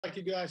like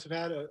you guys have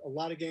had a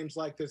lot of games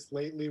like this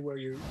lately where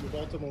you've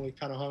ultimately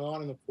kind of hung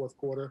on in the fourth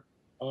quarter.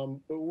 But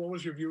what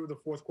was your view of the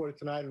fourth quarter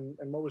tonight,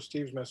 and what was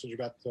Steve's message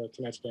about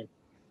tonight's game?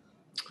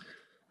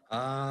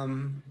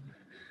 Um,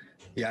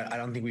 yeah, I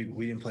don't think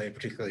we didn't play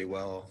particularly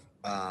well.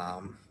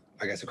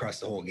 I guess across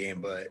the whole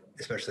game, but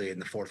especially in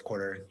the fourth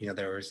quarter,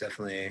 there was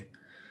definitely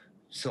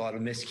just a lot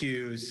of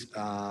miscues.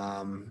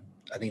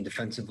 I think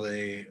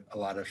defensively, a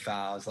lot of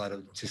fouls, a lot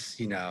of just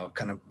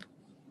kind of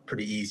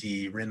pretty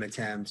easy rim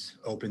attempts,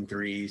 open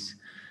threes,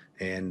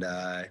 and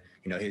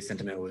his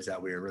sentiment was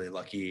that we were really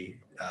lucky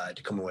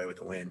to come away with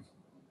a win.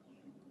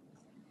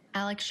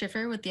 Alex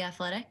Schiffer with The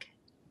Athletic.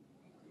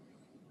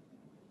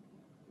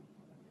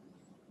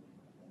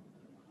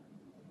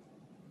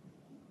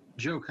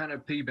 Joe, kind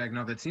of piggybacking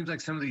off, it seems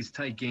like some of these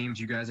tight games,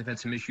 you guys have had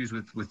some issues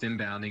with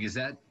inbounding. Is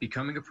that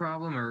becoming a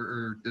problem,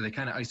 or are they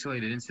kind of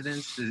isolated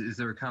incidents? Is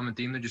there a common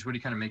theme there? Just what do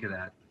you kind of make of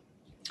that?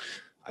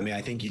 I mean,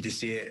 I think you just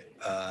see it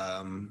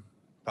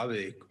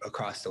probably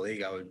across the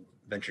league. I would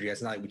venture to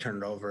guess. Not like we turn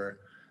it over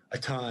a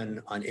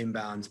ton on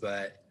inbounds,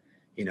 but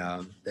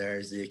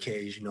there's the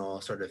occasional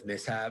sort of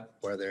mishap,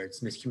 whether it's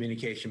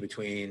miscommunication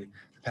between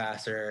the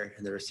passer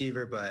and the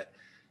receiver. But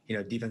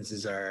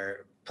defenses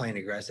are playing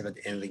aggressive at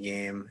the end of the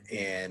game,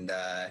 and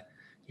I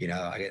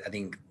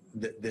think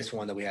this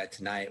one that we had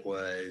tonight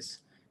was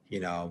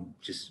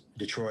just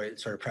Detroit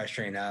sort of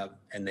pressuring up,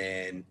 and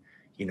then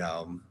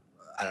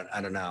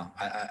I don't know.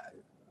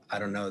 I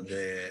don't know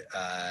the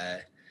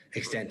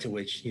extent to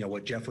which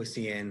what Jeff was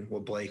seeing,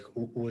 what Blake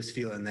was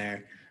feeling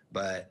there,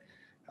 but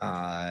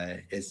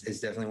it's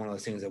definitely one of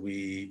those things that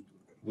we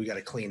got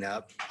to clean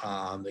up.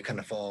 It kind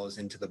of falls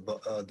into the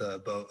boat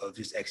of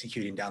just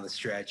executing down the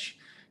stretch,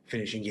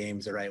 finishing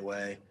games the right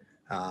way,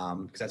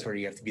 because that's where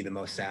you have to be the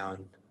most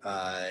sound.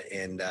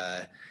 And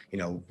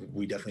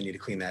we definitely need to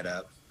clean that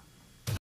up.